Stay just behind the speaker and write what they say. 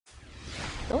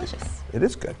delicious. It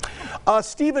is good.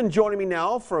 Stephen joining me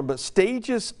now from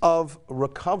Stages of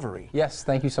Recovery. Yes,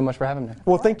 thank you so much for having me.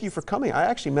 Well, thank you for coming. I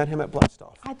actually met him at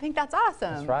Blastoff. I think that's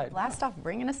awesome. That's right. Blastoff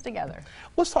bringing us together.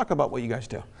 Let's talk about what you guys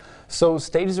do. So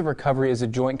Stages of Recovery is a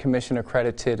Joint Commission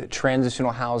accredited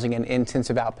transitional housing and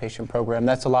intensive outpatient program.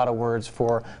 That's a lot of words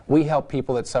for we help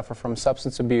people that suffer from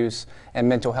substance abuse and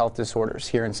mental health disorders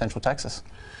here in Central Texas.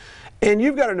 And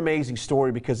you've got an amazing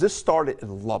story because this started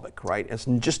in Lubbock, right? It's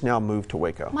just now moved to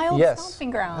Waco. My old Yes. stomping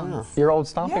grounds. Your old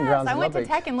stomping grounds I in went to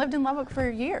Lubbock. Tech and lived in Lubbock for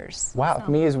years. Wow,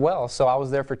 So- me as well. So I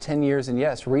was there for 10 years, and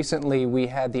yes, recently we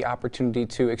had the opportunity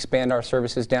to expand our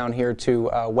services down here to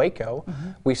Waco.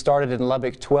 We started in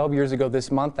Lubbock 12 years ago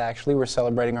this month, actually. We're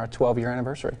celebrating our 12-year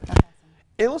anniversary.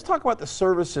 And let's talk about the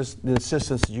services, the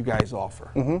assistance that you guys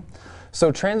offer. So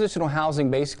transitional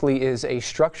housing basically is a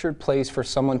structured place for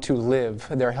someone to live.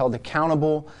 They're held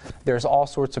accountable. There's all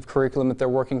sorts of curriculum that they're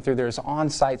working through. There's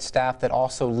on-site staff that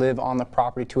also live on the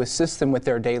property to assist them with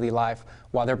their daily life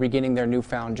while they're beginning their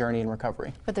newfound journey in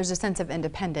recovery. But there's a sense of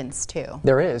independence too.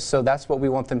 There is, so that's what we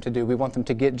want them to do. We want them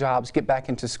to get jobs, get back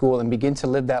into school, and begin to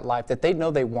live that life that they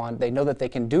know they want. They know that they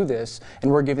can do this,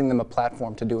 and we're giving them a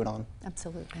platform to do it on.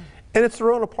 Absolutely. And it's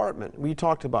their own apartment. We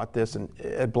talked about this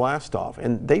at Blastoff,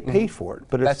 and they pay for it.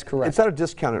 But That's correct. It's at a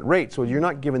discounted rate, so you're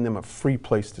not giving them a free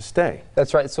place to stay.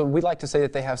 That's right. So we like to say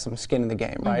that they have some skin in the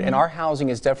game, right? And our housing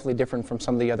is definitely different from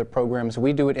some of the other programs.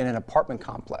 We do it in an apartment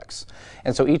complex.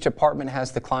 And so each apartment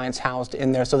has the clients housed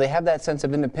in there. So they have that sense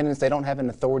of independence. They don't have an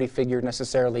authority figure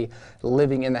necessarily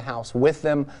living in the house with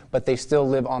them, but they still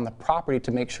live on the property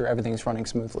to make sure everything's running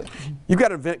smoothly. You've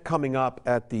got an event coming up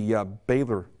at the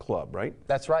Baylor Club, right?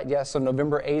 That's right, yes. So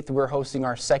November 8th, we're hosting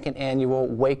our second annual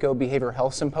Waco Behavioral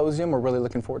Health Symposium. We're really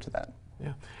looking forward to that.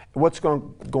 Yeah. What's going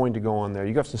to go on there?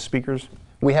 You got some speakers?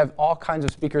 We have all kinds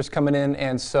of speakers coming in,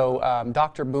 and so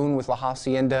Dr. Boone with La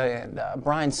Hacienda and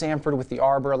Brian Sanford with the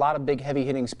Arbor, a lot of big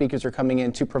heavy-hitting speakers are coming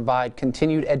in to provide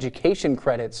continued education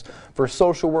credits for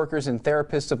social workers and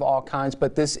therapists of all kinds,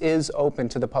 but this is open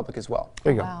to the public as well.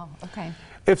 There you go. Wow. Okay.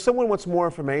 If someone wants more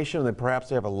information, then perhaps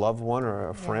they have a loved one or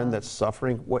a friend that's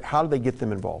suffering, how do they get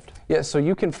them involved? Yeah, so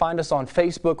you can find us on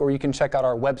Facebook, or you can check out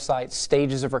our website,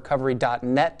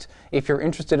 stagesofrecovery.net. If you're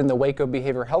interested in the Waco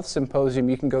Behavioral Health Symposium,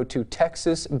 you can go to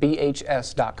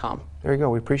texasbhs.com. There you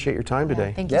go. We appreciate your time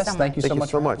today. Thank you Yes, so much. thank you Thank so you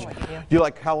much. so much. Thank you. Do you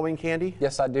like Halloween candy?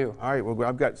 Yes, I do. All right. Well,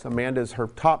 I've got Amanda's her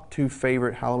top 2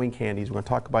 favorite Halloween candies. We're going to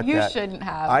talk about You that. shouldn't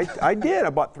have. I did.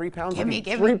 I bought 3 pounds. Give of me, each.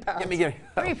 give me. 3 pounds. Give me.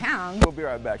 3 pounds. We'll be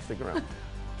right back. Stick around.